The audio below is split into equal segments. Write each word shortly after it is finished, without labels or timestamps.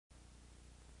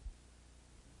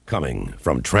Coming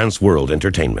from Transworld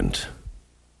Entertainment.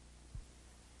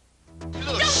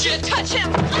 Little shit! Touch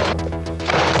him!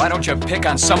 Why don't you pick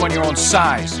on someone your own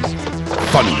size?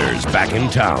 Thunder's back in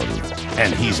town,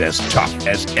 and he's as tough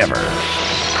as ever.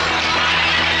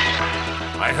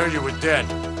 I heard you were dead.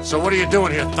 So what are you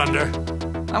doing here, Thunder?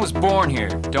 I was born here,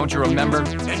 don't you remember?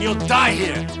 And you'll die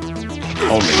here.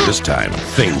 Only this time,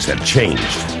 things had changed.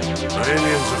 The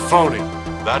Indians are phony.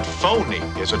 That phony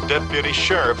is a deputy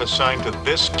sheriff assigned to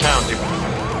this county.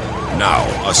 Now,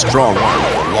 a strong arm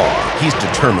of the law, he's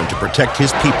determined to protect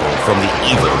his people from the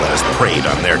evil that has preyed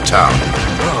on their town.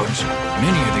 Drugs?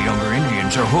 Many of the younger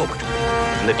Indians are hooked.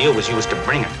 And the deal was you was to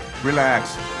bring it.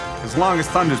 Relax. As long as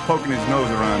Thunder's poking his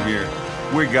nose around here,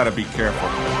 we gotta be careful.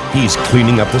 He's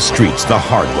cleaning up the streets the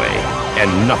hard way, and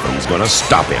nothing's gonna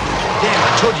stop him. Damn,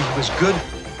 I told you he was good.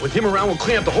 With him around, we'll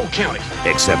clean up the whole county.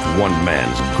 Except one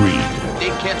man's greed. They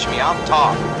catch me, I'll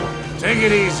talk. Take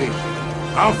it easy.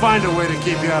 I'll find a way to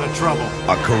keep you out of trouble.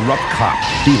 A corrupt cop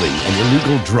dealing in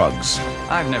illegal drugs.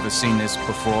 I've never seen this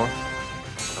before.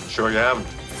 I'm sure you haven't.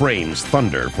 Frames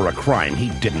Thunder for a crime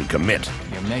he didn't commit.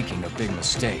 You're making a big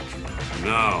mistake.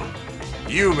 No.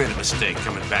 You made a mistake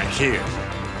coming back here.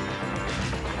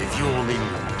 If you only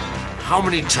knew how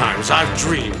many times I've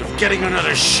dreamed of getting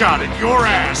another shot at your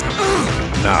ass.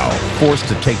 Now, forced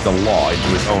to take the law into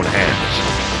his own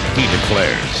hands, he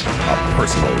declares a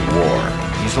personal war.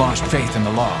 He's lost faith in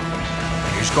the law.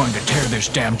 He's going to tear this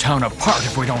damn town apart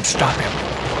if we don't stop him.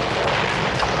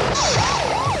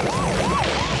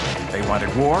 They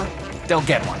wanted war, they'll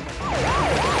get one.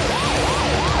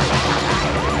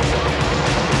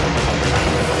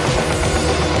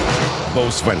 Bo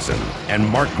Swenson and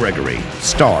Mark Gregory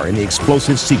star in the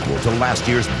explosive sequel to last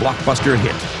year's blockbuster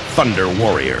hit, Thunder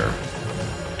Warrior.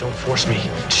 Don't force me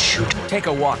to shoot. Take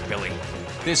a walk, Billy.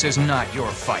 This is not your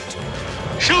fight.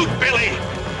 Shoot, Billy!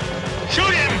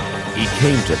 Shoot him! He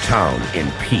came to town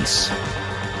in peace.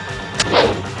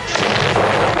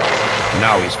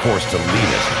 Now he's forced to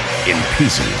leave it in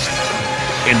pieces.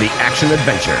 In the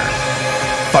action-adventure,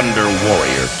 Thunder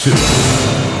Warrior 2.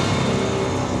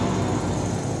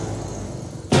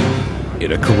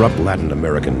 In a corrupt Latin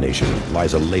American nation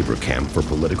lies a labor camp for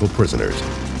political prisoners.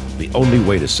 The only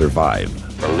way to survive...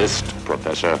 A list,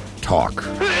 Professor. Talk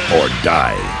or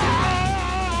die.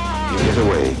 Give it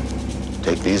away.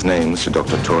 Take these names to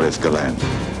Dr. Torres Galan.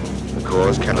 The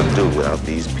cause cannot do without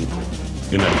these people.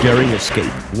 In a daring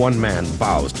escape, one man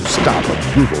vows to stop a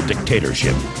brutal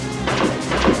dictatorship.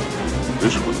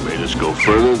 This one made us go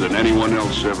further than anyone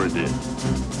else ever did.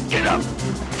 Get up.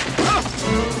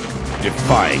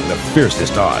 Defying the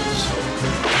fiercest odds.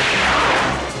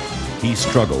 He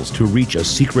struggles to reach a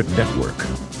secret network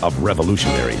of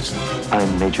revolutionaries.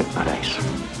 I'm Major Arais.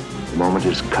 The moment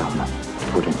has come to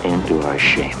put an end to our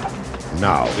shame.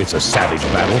 Now it's a savage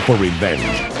battle for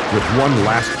revenge, with one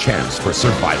last chance for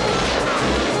survival.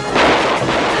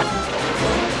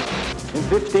 In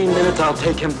 15 minutes, I'll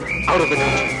take him out of the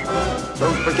country.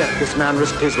 Don't forget, this man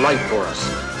risked his life for us.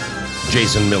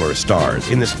 Jason Miller stars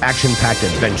in this action-packed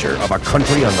adventure of a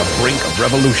country on the brink of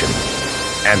revolution.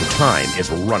 And time is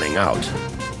running out.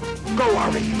 Go,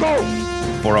 Army, go!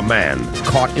 For a man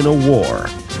caught in a war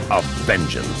of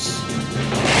vengeance.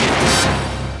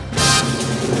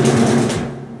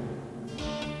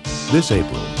 This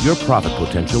April, your profit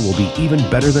potential will be even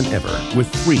better than ever with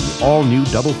 3 all-new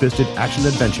double-fisted action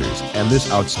adventures and this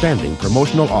outstanding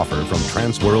promotional offer from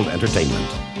Transworld Entertainment.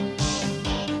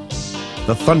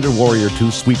 The Thunder Warrior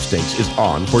 2 sweepstakes is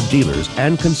on for dealers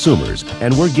and consumers,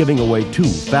 and we're giving away 2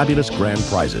 fabulous grand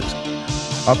prizes.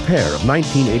 A pair of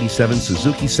 1987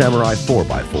 Suzuki Samurai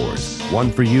 4x4s,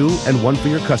 one for you and one for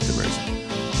your customers.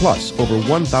 Plus over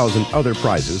 1,000 other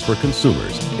prizes for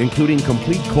consumers, including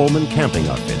complete Coleman camping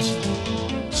outfits,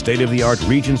 state-of-the-art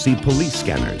Regency police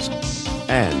scanners,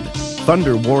 and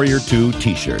Thunder Warrior 2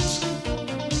 t-shirts.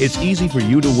 It's easy for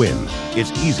you to win.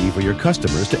 It's easy for your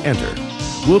customers to enter.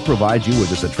 We'll provide you with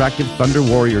this attractive Thunder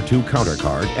Warrior 2 counter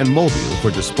card and mobile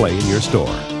for display in your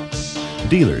store.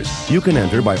 Dealers, you can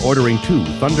enter by ordering 2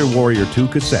 Thunder Warrior 2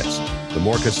 cassettes. The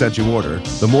more cassettes you order,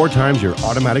 the more times you're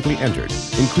automatically entered,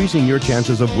 increasing your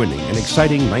chances of winning an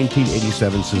exciting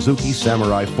 1987 Suzuki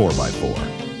Samurai 4x4.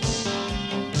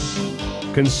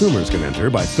 Consumers can enter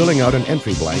by filling out an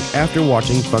entry blank after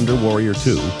watching Thunder Warrior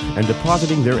 2 and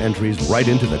depositing their entries right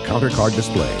into the counter card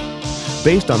display.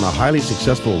 Based on the highly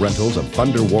successful rentals of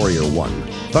Thunder Warrior 1,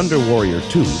 Thunder Warrior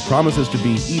 2 promises to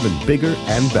be even bigger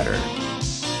and better.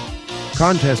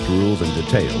 Contest rules and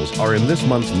details are in this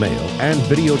month's mail and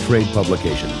video trade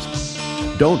publications.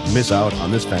 Don't miss out on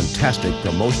this fantastic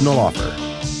promotional offer.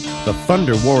 The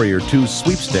Thunder Warrior 2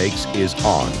 sweepstakes is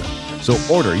on. So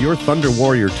order your Thunder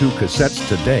Warrior 2 cassettes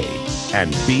today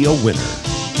and be a winner.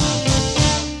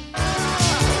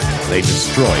 They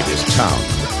destroyed his town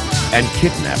and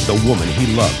kidnapped the woman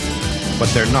he loved, but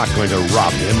they're not going to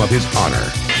rob him of his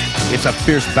honor. It's a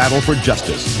fierce battle for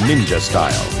justice, ninja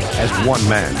style, as one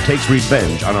man takes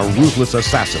revenge on a ruthless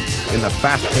assassin in the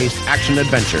fast-paced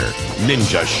action-adventure,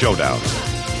 Ninja Showdown.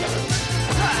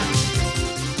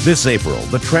 This April,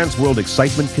 the Trans-World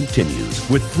excitement continues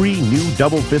with 3 new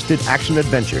double-fisted action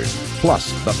adventures,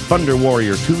 plus the Thunder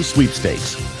Warrior 2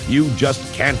 sweepstakes. You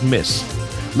just can't miss.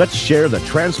 Let's share the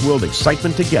Trans-World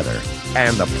excitement together,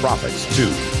 and the profits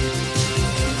too.